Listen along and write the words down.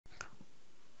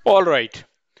All right.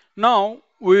 Now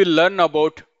we will learn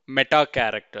about meta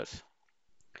characters.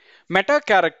 Meta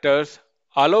characters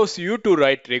allows you to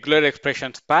write regular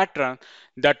expressions patterns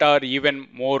that are even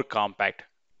more compact.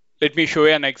 Let me show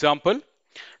you an example.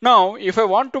 Now, if I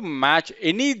want to match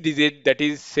any digit that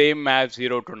is same as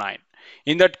 0 to 9,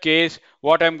 in that case,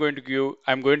 what I'm going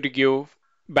to give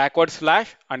backward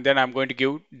slash and then I'm going to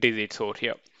give digits over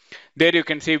here. There you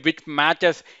can see which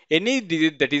matches any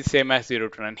digit that is same as 0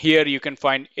 to 9. Here you can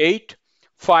find 8,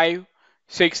 5,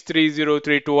 6, 3, 0,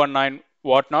 3, 2, 1, 9,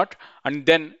 whatnot, and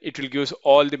then it will give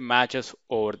all the matches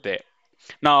over there.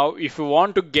 Now, if you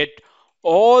want to get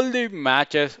all the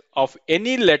matches of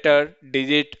any letter,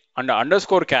 digit, and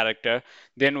underscore character,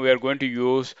 then we are going to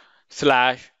use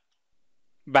slash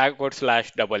backward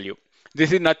slash W.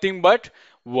 This is nothing but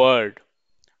word.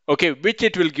 Okay, which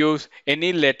it will give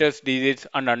any letters, digits,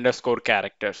 and underscore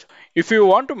characters. If you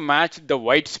want to match the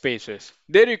white spaces,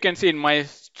 there you can see in my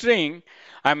string,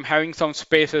 I'm having some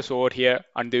spaces over here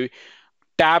and the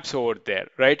tabs over there,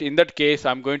 right? In that case,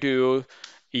 I'm going to use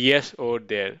yes over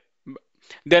there.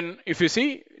 Then if you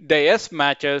see the S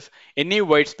matches any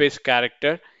white space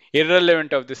character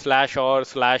irrelevant of the slash or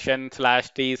slash n slash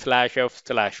t slash f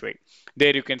slash y.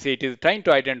 There you can see it is trying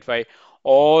to identify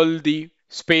all the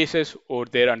spaces over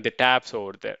there and the tabs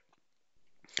over there.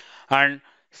 And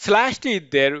slash t is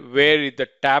there where is the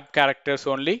tab characters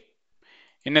only.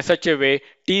 In a such a way,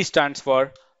 T stands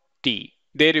for T.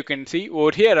 There you can see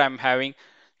over here I'm having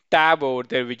tab over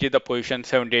there which is the position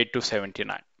 78 to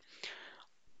 79.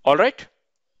 All right.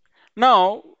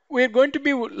 Now we are going to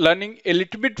be learning a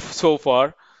little bit so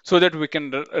far so that we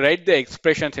can write the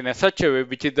expressions in a such a way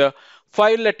which is the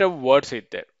 5 letter words is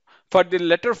there. For the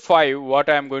letter 5, what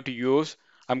I am going to use,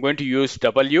 I'm going to use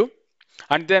W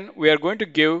and then we are going to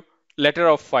give letter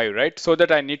of 5, right? So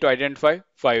that I need to identify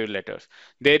 5 letters.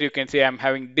 There you can see I'm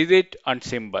having digit and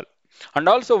symbol. And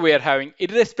also we are having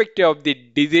irrespective of the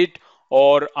digit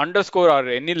or underscore or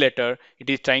any letter, it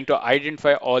is trying to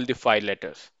identify all the 5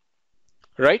 letters,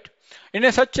 right? In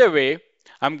a such a way,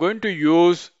 I'm going to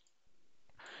use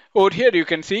over here you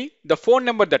can see the phone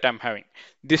number that I'm having.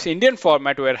 This Indian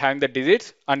format we're having the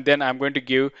digits and then I'm going to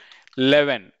give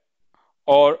 11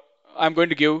 or I'm going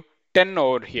to give 10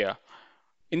 over here.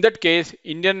 In that case,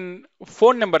 Indian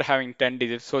phone number having 10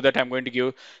 digits so that I'm going to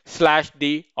give slash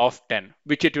d of 10,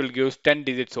 which it will give 10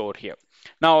 digits over here.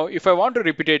 Now, if I want to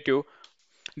repeat it to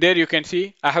there you can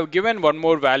see I have given one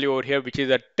more value over here which is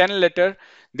a 10 letter.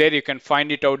 There you can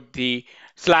find it out the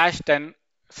slash 10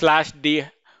 slash d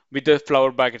with the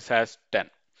flower brackets as 10.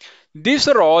 These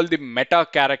are all the meta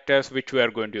characters which we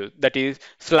are going to use. That is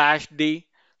slash d,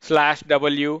 slash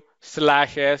w,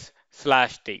 slash s,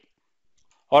 slash t.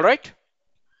 All right.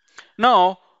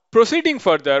 Now proceeding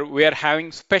further, we are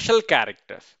having special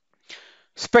characters.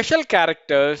 Special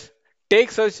characters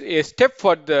takes us a step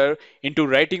further into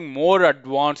writing more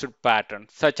advanced patterns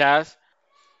such as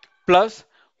plus,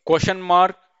 question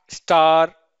mark,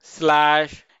 star,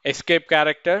 slash, escape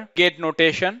character, gate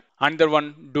notation, another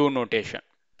one do notation.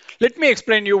 Let me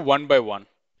explain you one by one.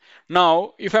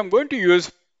 Now, if I'm going to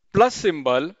use plus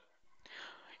symbol,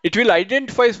 it will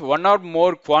identify one or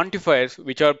more quantifiers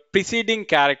which are preceding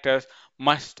characters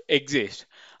must exist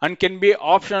and can be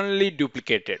optionally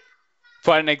duplicated.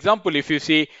 For an example, if you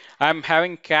see I'm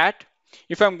having cat,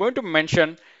 if I'm going to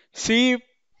mention C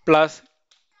plus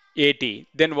 80,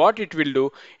 then what it will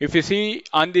do, if you see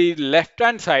on the left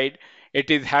hand side, it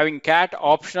is having cat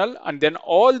optional and then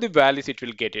all the values it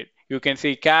will get it. You can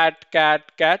see cat,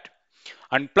 cat, cat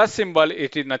and plus symbol,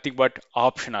 it is nothing but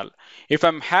optional. If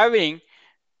I'm having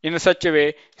in such a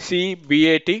way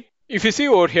CBAT, if you see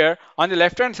over here on the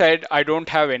left hand side, I don't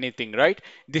have anything, right?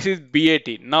 This is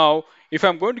BAT. Now, if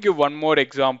I'm going to give one more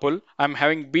example, I'm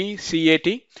having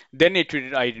BCAT, then it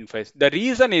will identify. The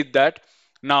reason is that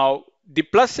now the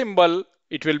plus symbol,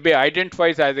 it will be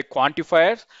identified as a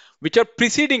quantifiers which are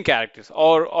preceding characters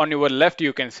or on your left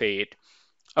you can say it.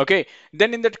 Okay,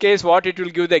 then in that case, what it will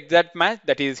give the exact match,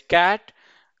 that is cat,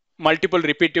 multiple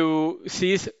repetitive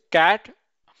C's cat,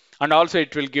 and also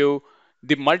it will give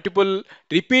the multiple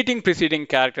repeating preceding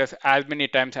characters as many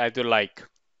times as you like.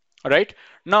 All right.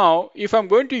 Now, if I'm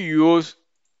going to use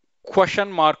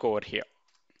question mark over here,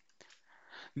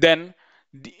 then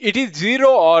it is 0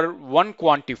 or 1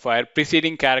 quantifier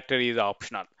preceding character is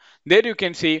optional. There you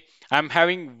can see I'm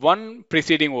having one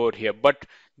preceding over here, but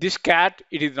this cat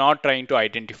it is not trying to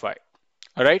identify.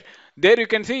 All right. There you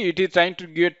can see it is trying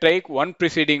to take one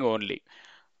preceding only.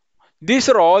 These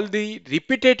are all the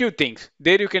repetitive things.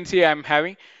 There you can see I'm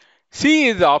having C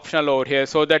is optional over here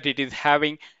so that it is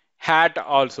having hat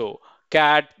also.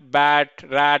 Cat, bat,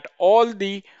 rat, all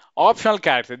the optional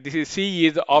character. This is C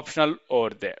is optional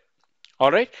over there.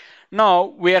 All right. Now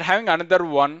we are having another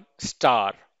one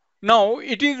star. Now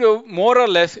it is more or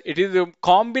less it is a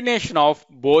combination of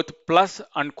both plus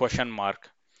and question mark.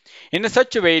 In a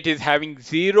such a way it is having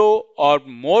zero or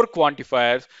more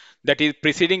quantifiers, that is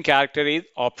preceding character is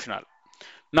optional.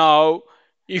 Now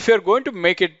if you are going to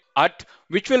make it at,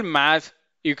 which will match,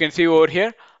 you can see over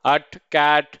here at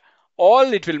cat,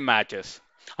 all it will matches.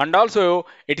 And also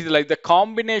it is like the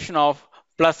combination of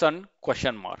plus and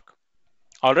question mark.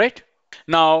 All right.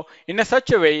 Now, in a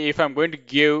such a way, if I'm going to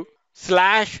give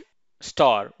slash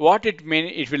star, what it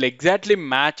means, it will exactly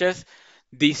matches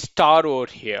the star over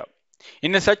here.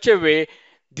 In a such a way,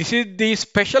 this is the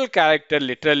special character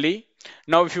literally.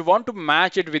 Now, if you want to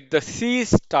match it with the C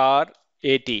star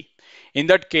 80, in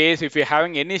that case, if you're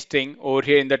having any string over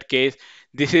here, in that case,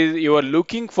 this is you are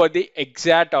looking for the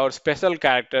exact or special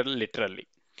character literally,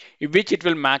 in which it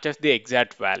will matches the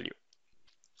exact value.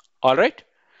 All right.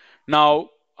 Now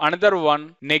another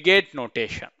one, negate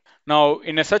notation. Now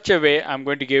in a such a way I'm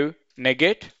going to give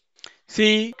negate.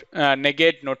 See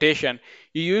negate notation.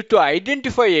 You use to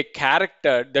identify a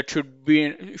character that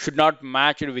should not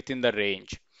match it within the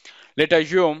range. Let's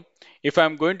assume if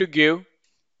I'm going to give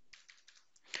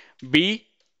B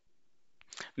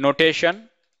notation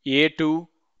A to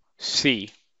C.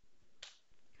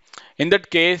 In that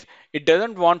case, it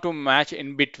doesn't want to match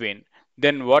in between.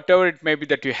 Then whatever it may be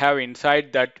that you have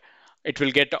inside that, it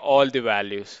will get all the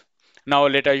values. Now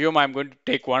let's assume I'm going to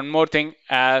take one more thing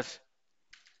as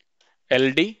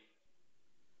LD.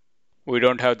 We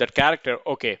don't have that character.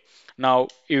 Okay. Now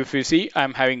if you see,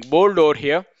 I'm having bold over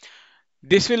here.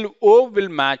 This will O will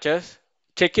match us.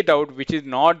 Check it out, which is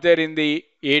not there in the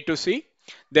A to C.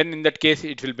 Then in that case,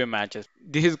 it will be matches.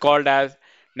 This is called as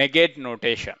negate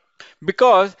notation.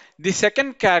 Because the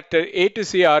second character A to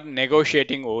C are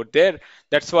negotiating over there.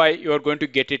 That's why you are going to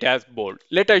get it as bold.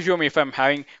 Let's assume if I'm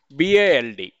having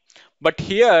BALD. But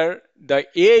here the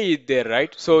A is there,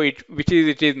 right? So it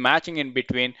is matching in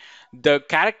between the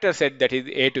character set that is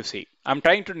A to C. I'm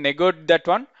trying to negate that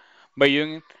one by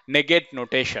using negate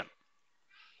notation.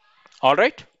 All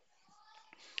right.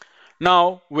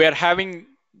 Now we are having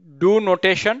do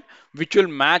notation, which will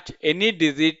match any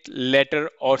digit, letter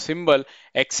or symbol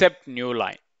except new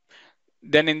line.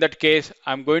 Then in that case,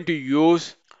 I'm going to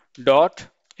use dot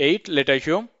 8, let us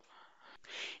assume.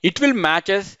 It will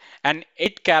matches an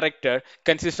 8 character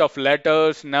consists of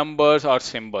letters, numbers or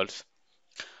symbols.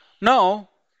 Now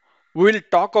we will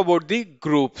talk about the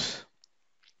groups.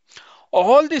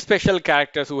 All the special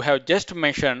characters we have just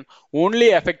mentioned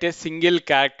only affect a single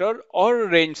character or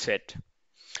range set.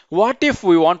 What if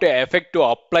we want to effect to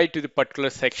apply to the particular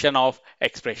section of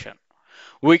expression?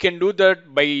 We can do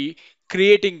that by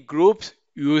creating groups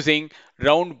using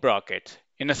round brackets.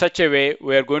 In such a way,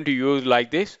 we are going to use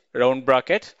like this round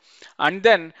brackets, and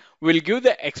then we'll give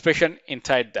the expression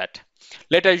inside that.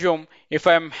 Let's assume if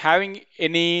I'm having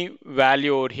any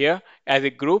value over here as a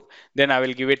group, then I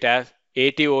will give it as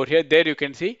 80 over here. There you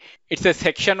can see it's a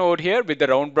section over here with the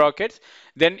round brackets.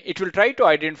 Then it will try to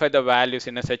identify the values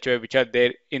in a such way which are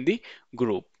there in the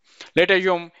group. Let's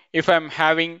assume if I'm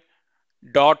having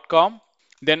 .com,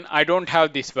 then I don't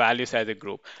have these values as a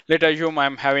group. Let's assume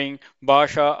I'm having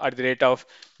basha@of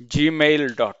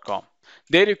gmail.com.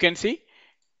 There you can see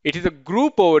it is a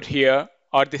group over here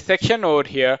or the section over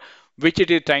here which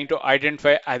it is trying to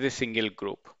identify as a single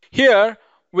group. Here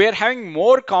we are having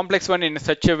more complex one in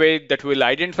such a way that will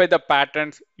identify the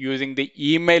patterns using the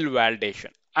email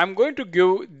validation. I'm going to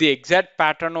give the exact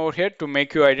pattern over here to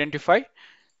make you identify.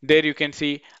 There you can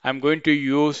see I'm going to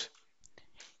use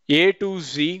A to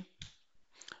Z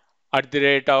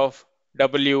 @of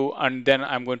W, and then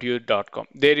I'm going to use .com.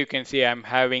 There you can see I'm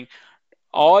having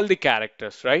all the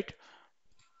characters, right?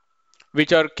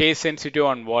 Which are case sensitive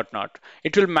and whatnot.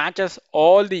 It will match us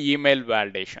all the email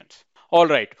validations. All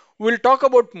right, we'll talk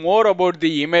about more about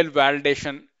the email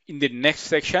validation in the next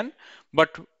section,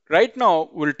 but right now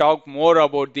we'll talk more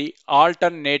about the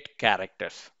alternate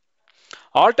characters.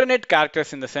 Alternate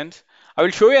characters in the sense, I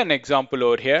will show you an example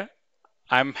over here.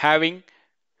 I'm having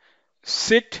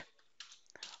sit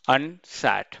and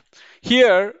sat.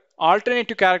 Here,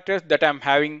 alternative characters that I'm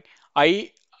having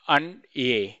I and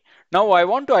A. Now I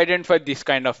want to identify these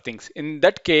kind of things. In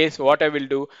that case, what I will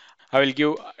do, I will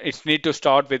give, it need to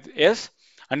start with S,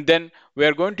 and then we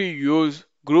are going to use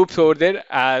groups over there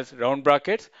as round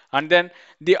brackets, and then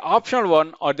the optional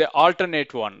one or the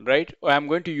alternate one, right? I'm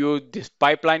going to use this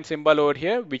pipeline symbol over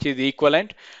here, which is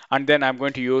equivalent, and then I'm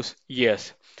going to use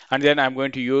yes, and then I'm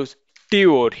going to use T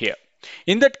over here.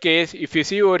 In that case, if you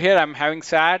see over here, I'm having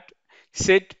sat,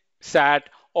 sit, sat,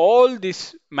 all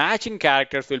these matching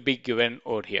characters will be given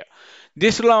over here.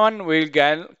 This one we'll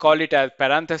call it as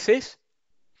parenthesis,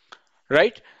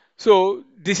 right? So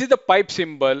this is the pipe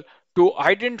symbol. To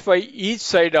identify each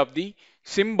side of the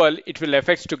symbol, it will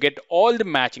affect to get all the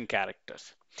matching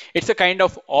characters. It's a kind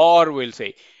of or, we'll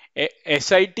say,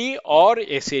 SIT or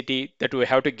SAT, that we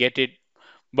have to get it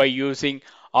by using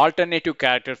alternative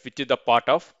characters, which is the part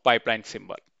of pipeline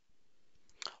symbol.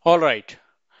 All right.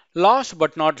 Last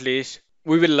but not least,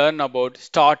 we will learn about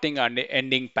starting and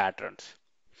ending patterns.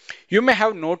 You may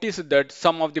have noticed that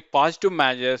some of the positive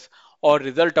matches are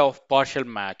result of partial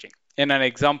matching. In an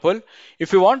example,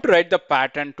 if you want to write the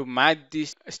pattern to match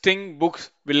these string,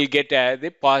 books will get as a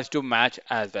positive match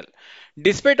as well.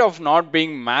 Despite of not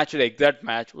being matched exact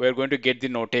match, we are going to get the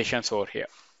notations over here.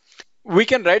 We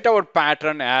can write our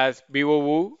pattern as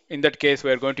BOO. In that case, we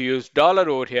are going to use dollar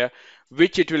over here,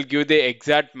 which it will give the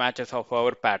exact matches of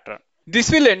our pattern.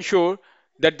 This will ensure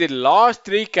that the last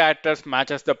three characters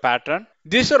matches the pattern.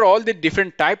 These are all the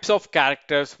different types of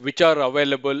characters which are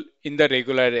available in the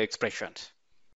regular expressions.